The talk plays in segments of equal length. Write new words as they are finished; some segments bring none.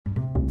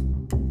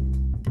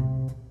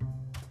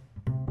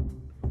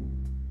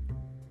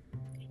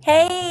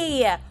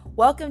Hey,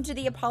 welcome to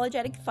the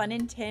Apologetic Fun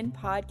in 10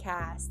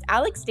 podcast.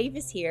 Alex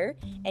Davis here,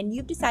 and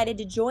you've decided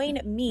to join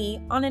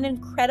me on an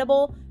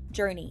incredible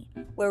journey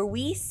where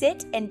we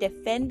sit and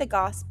defend the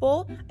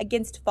gospel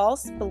against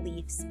false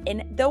beliefs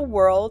in the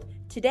world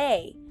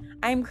today.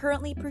 I'm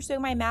currently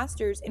pursuing my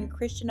master's in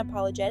Christian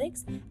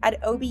apologetics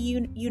at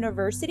OBU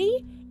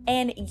University,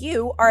 and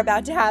you are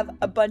about to have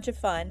a bunch of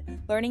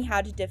fun learning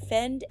how to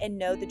defend and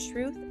know the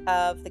truth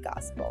of the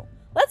gospel.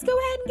 Let's go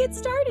ahead and get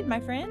started,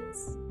 my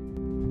friends.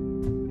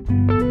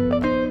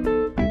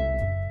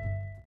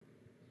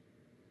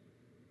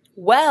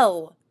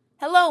 Well,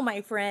 hello,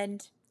 my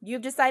friend.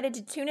 You've decided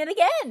to tune in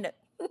again.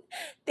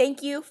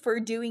 Thank you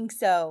for doing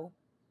so.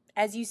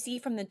 As you see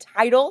from the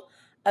title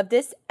of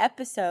this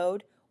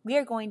episode, we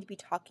are going to be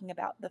talking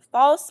about the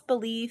false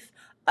belief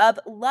of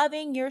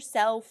loving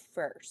yourself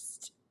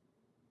first.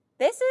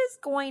 This is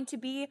going to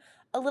be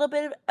a little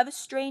bit of a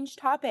strange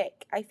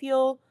topic. I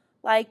feel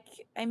like,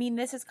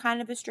 this is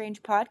kind of a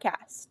strange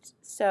podcast.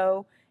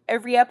 So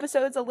every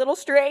episode's a little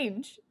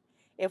strange.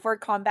 If we're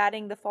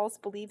combating the false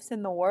beliefs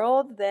in the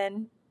world,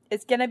 then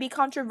it's going to be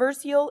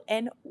controversial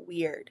and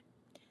weird.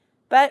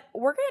 But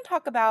we're going to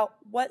talk about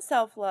what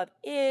self-love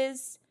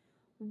is,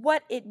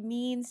 what it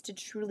means to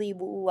truly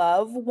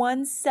love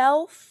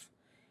oneself,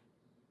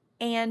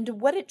 and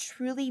what it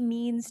truly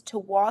means to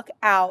walk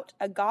out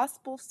a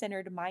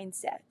gospel-centered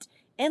mindset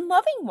in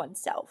loving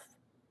oneself.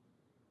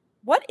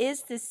 What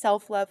is this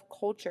self-love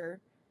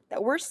culture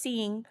that we're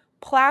seeing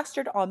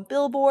plastered on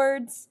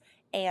billboards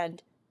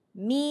and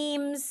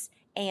memes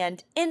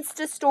and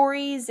Insta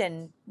stories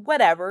and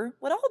what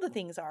all the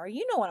things are?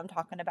 You know what I'm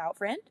talking about,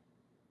 friend.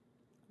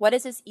 What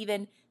does this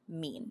even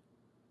mean?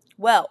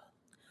 Well,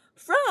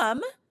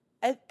 from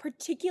a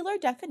particular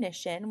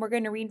definition, we're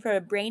going to read from a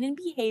Brain and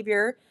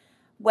Behavior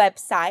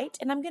website,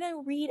 and I'm going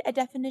to read a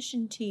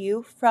definition to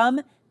you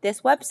from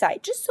this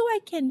website just so I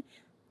can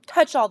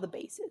touch all the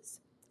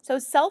bases. So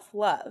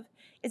self-love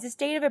is a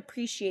state of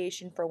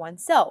appreciation for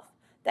oneself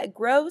that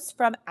grows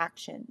from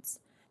actions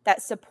that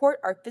support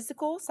our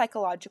physical,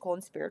 psychological,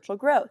 and spiritual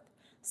growth.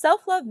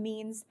 Self-love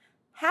means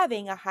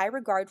having a high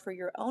regard for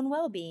your own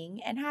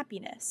well-being and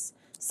happiness.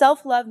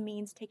 Self-love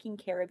means taking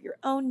care of your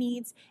own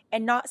needs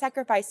and not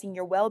sacrificing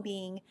your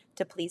well-being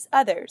to please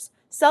others.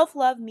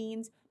 Self-love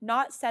means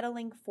not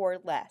settling for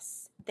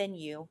less than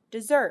you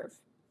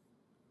deserve.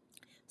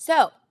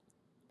 So,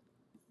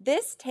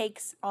 this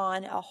takes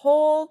on a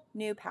whole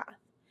new path.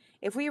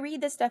 If we read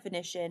this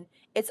definition,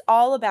 it's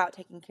all about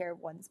taking care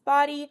of one's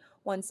body,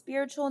 one's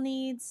spiritual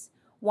needs,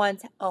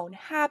 one's own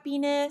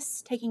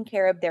happiness, taking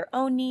care of their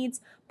own needs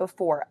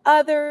before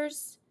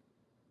others.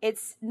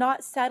 It's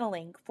not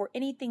settling for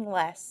anything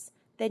less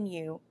than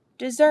you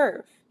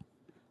deserve.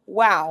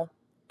 Wow,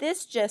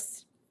 this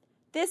gets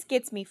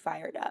me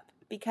fired up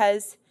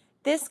because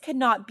this could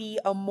not be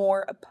a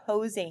more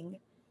opposing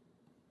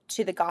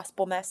to the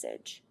gospel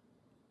message.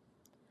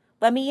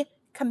 Let me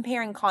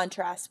compare and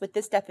contrast with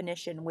this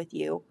definition with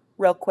you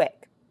real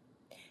quick.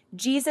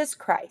 Jesus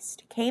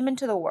Christ came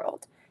into the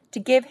world to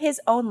give his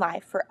own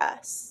life for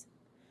us.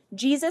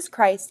 Jesus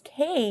Christ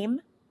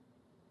came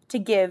to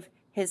give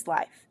his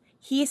life.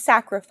 He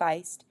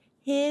sacrificed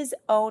his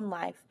own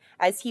life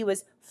as he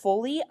was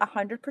fully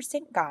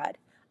 100% God,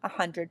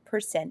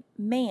 100%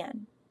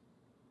 man.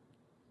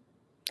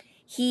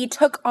 He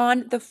took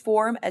on the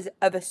form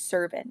of a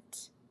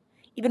servant,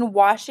 even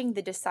washing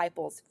the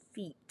disciples'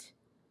 feet,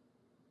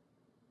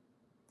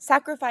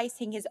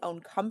 sacrificing his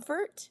own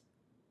comfort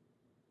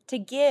to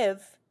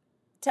give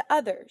to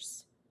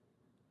others.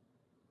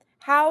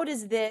 How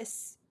does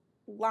this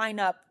line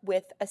up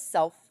with a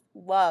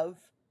self-love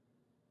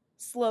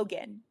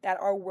slogan that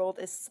our world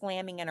is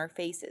slamming in our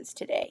faces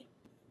today?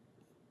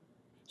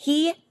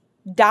 He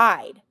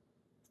died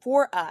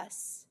for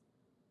us,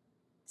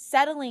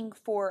 settling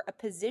for a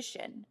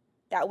position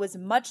that was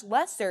much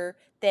lesser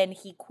than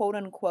he quote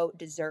unquote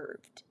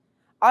deserved.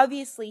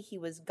 Obviously, he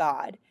was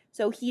God,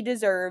 so he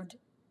deserved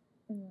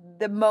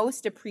the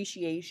most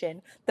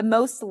appreciation, the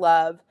most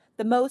love,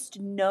 the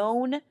most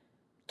known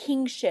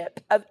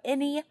kingship of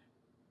any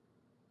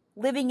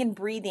living and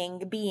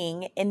breathing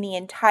being in the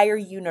entire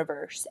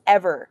universe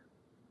ever.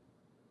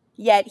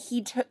 Yet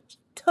he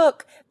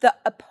took the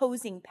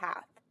opposing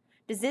path.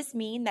 Does this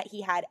mean that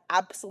he had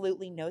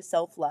absolutely no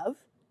self-love?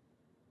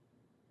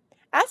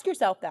 Ask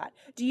yourself that.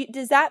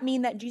 Does that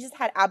mean that Jesus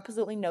had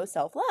absolutely no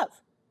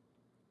self-love?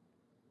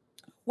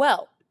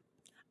 Well,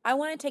 I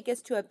want to take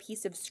us to a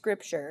piece of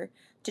scripture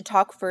to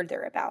talk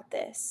further about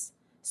this.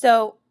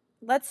 So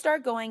let's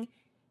start going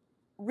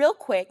real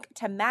quick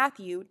to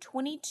Matthew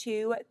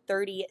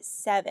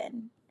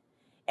 22:37.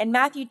 In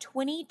Matthew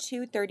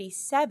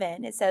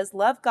 22:37, it says,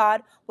 "Love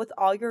God with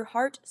all your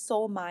heart,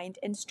 soul, mind,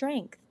 and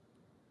strength."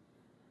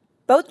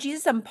 Both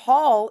Jesus and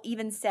Paul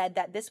even said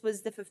that this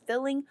was the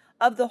fulfilling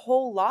of the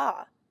whole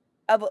law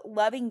of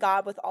loving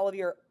God with all of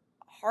your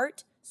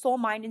heart, soul,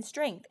 mind, and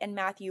strength in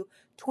Matthew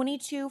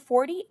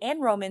 22:40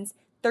 and Romans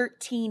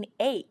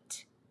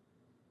 13:8.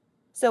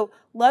 So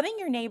loving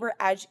your neighbor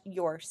as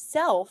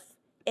yourself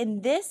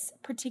in this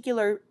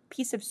particular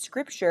piece of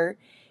scripture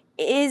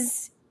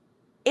it's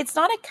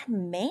not a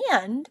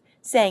command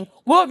saying,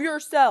 love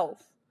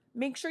yourself.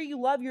 Make sure you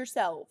love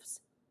yourselves.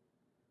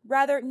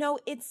 Rather, no,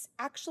 it's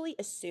actually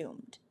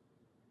assumed.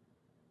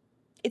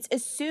 It's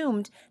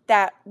assumed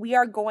that we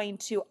are going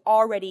to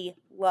already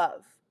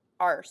love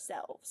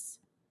ourselves.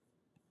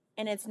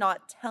 And it's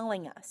not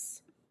telling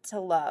us to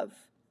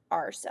love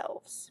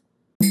ourselves.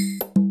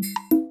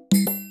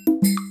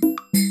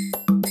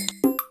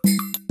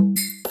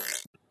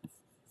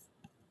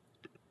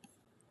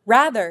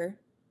 Rather,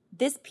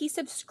 this piece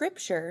of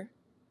scripture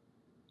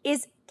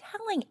is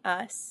telling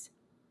us,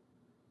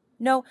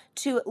 no,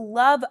 to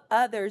love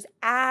others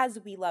as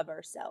we love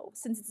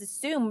ourselves. Since it's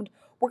assumed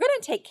we're going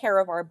to take care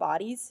of our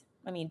bodies,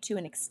 to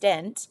an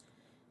extent,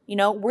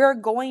 we're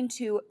going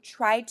to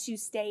try to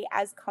stay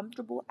as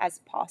comfortable as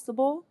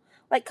possible.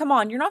 Like, come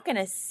on, you're not going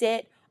to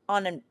sit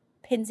on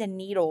pins and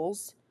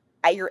needles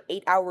at your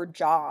 8-hour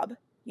job.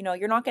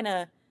 You're not going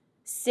to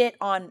sit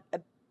on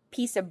a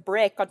piece of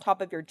brick on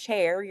top of your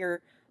chair.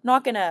 You're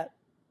not going to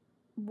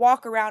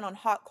walk around on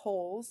hot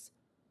coals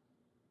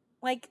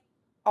like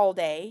all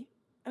day.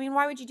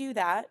 Why would you do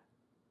that?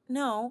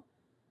 No.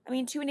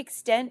 To an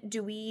extent,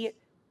 do we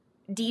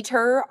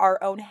deter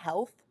our own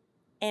health?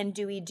 And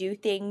do we do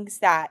things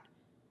that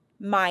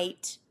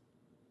might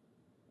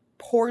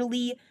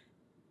poorly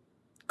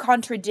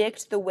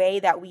contradict the way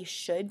that we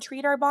should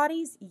treat our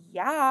bodies?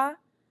 Yeah.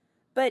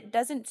 But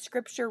doesn't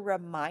scripture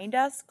remind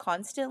us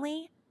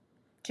constantly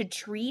to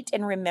treat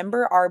and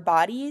remember our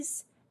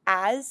bodies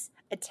as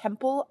a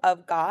temple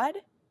of God?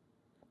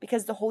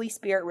 Because the Holy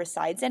Spirit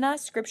resides in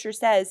us. Scripture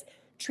says,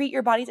 treat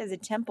your bodies as a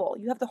temple.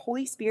 You have the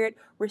Holy Spirit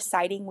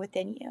residing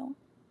within you.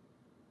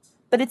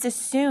 But it's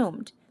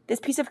assumed. This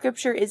piece of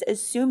scripture is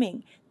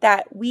assuming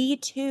that we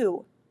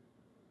too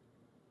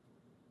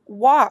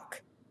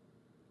walk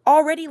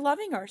already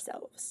loving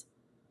ourselves.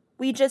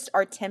 We just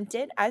are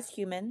tempted as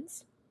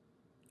humans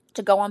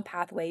to go on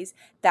pathways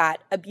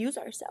that abuse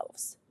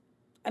ourselves.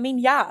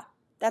 Yeah,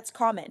 that's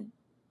common.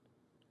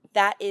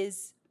 That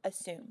is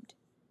assumed.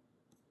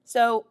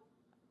 So,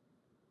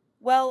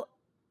 well,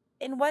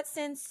 in what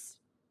sense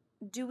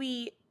do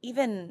we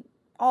even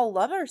all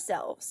love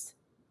ourselves?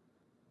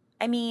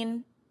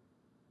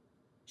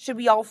 Should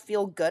we all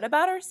feel good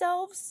about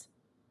ourselves?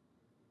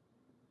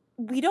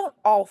 We don't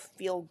all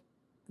feel,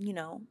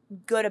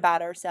 good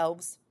about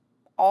ourselves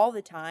all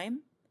the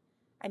time.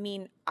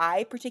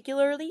 I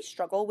particularly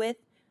struggle with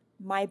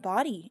my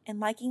body and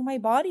liking my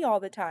body all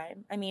the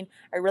time. I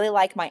really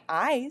like my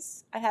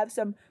eyes. I have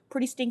some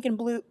pretty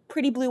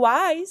pretty blue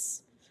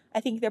eyes. I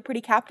think they're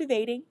pretty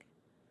captivating.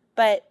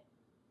 But,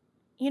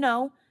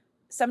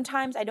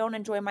 sometimes I don't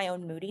enjoy my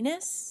own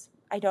moodiness.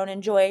 I don't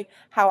enjoy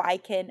how I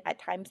can at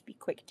times be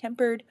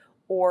quick-tempered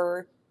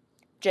or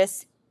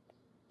just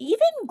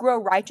even grow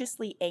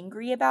righteously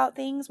angry about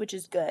things, which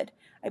is good.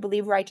 I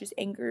believe righteous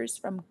anger is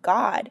from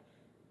God.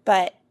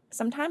 But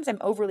sometimes I'm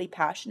overly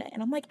passionate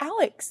and I'm like,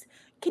 Alex,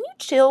 can you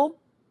chill?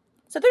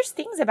 So there's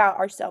things about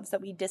ourselves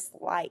that we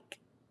dislike.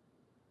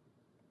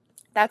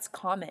 That's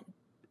common.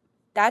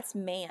 That's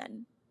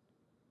man.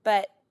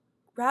 But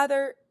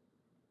rather,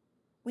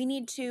 we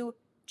need to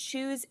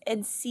choose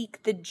and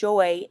seek the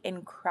joy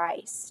in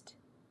Christ.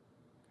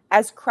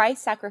 As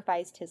Christ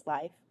sacrificed his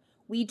life,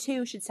 we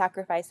too should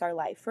sacrifice our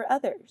life for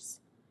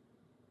others.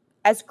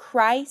 As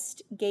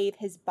Christ gave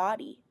his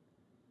body,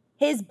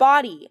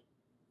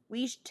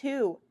 we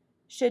too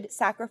should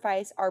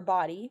sacrifice our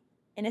body,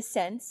 in a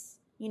sense,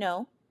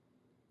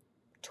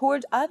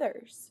 towards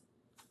others.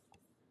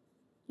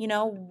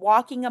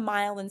 Walking a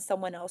mile in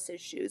someone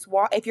else's shoes.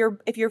 If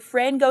your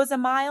friend goes a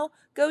mile,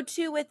 go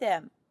 2 with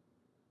them.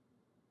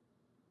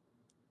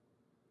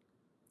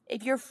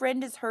 If your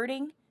friend is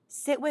hurting,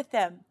 sit with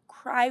them,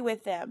 cry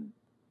with them.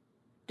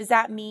 Does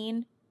that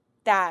mean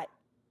that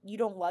you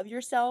don't love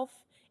yourself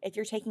if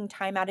you're taking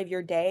time out of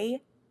your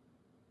day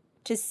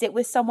to sit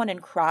with someone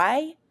and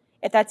cry?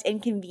 If that's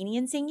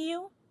inconveniencing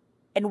you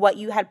and what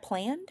you had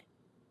planned,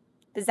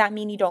 does that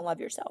mean you don't love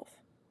yourself?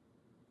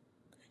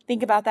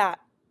 Think about that.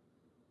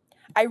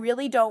 I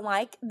really don't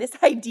like this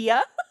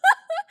idea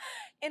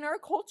in our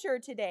culture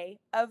today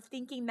of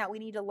thinking that we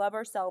need to love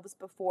ourselves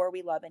before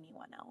we love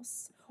anyone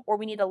else, or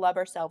we need to love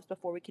ourselves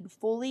before we can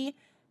fully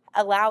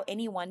allow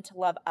anyone to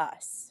love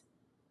us.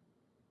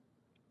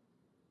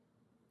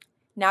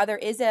 Now, there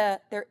is a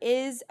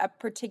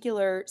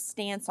particular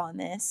stance on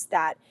this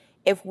that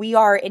if we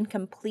are in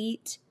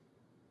complete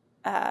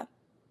a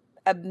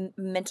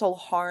mental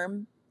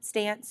harm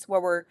stance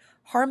where we're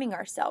harming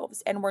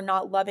ourselves and we're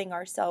not loving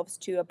ourselves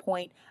to a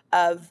point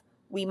of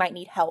we might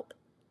need help.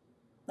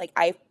 Like,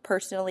 I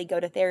personally go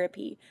to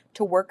therapy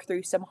to work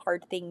through some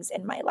hard things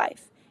in my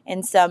life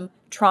and some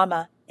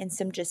trauma and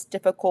some just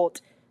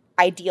difficult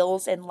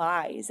ideals and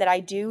lies that I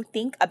do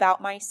think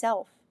about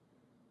myself.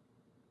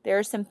 There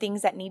are some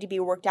things that need to be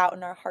worked out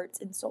in our hearts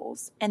and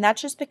souls. And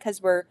that's just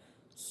because we're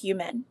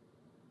human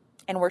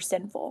and we're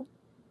sinful.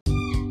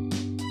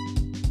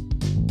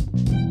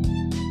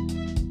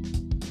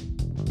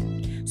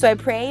 So I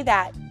pray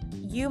that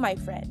you, my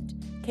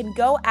friend, can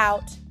go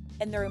out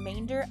in the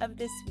remainder of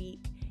this week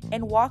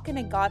and walk in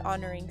a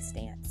God-honoring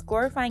stance,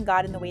 glorifying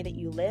God in the way that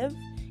you live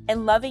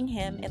and loving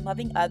Him and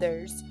loving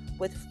others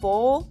with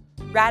full,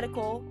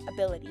 radical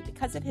ability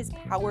because of His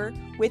power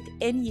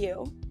within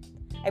you.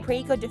 I pray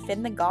you go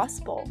defend the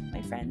gospel,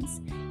 my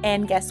friends.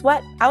 And guess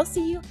what? I'll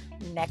see you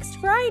next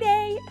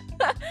Friday.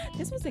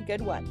 This was a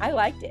good one. I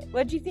liked it.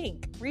 What'd you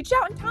think? Reach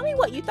out and tell me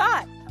what you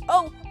thought.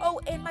 Oh,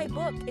 and my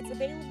book, it's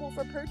available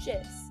for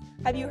purchase.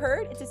 Have you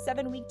heard? It's a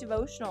 7-week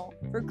devotional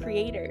for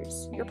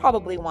creators. You're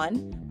probably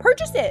one.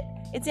 Purchase it.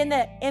 It's in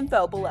the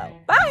info below.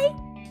 Bye.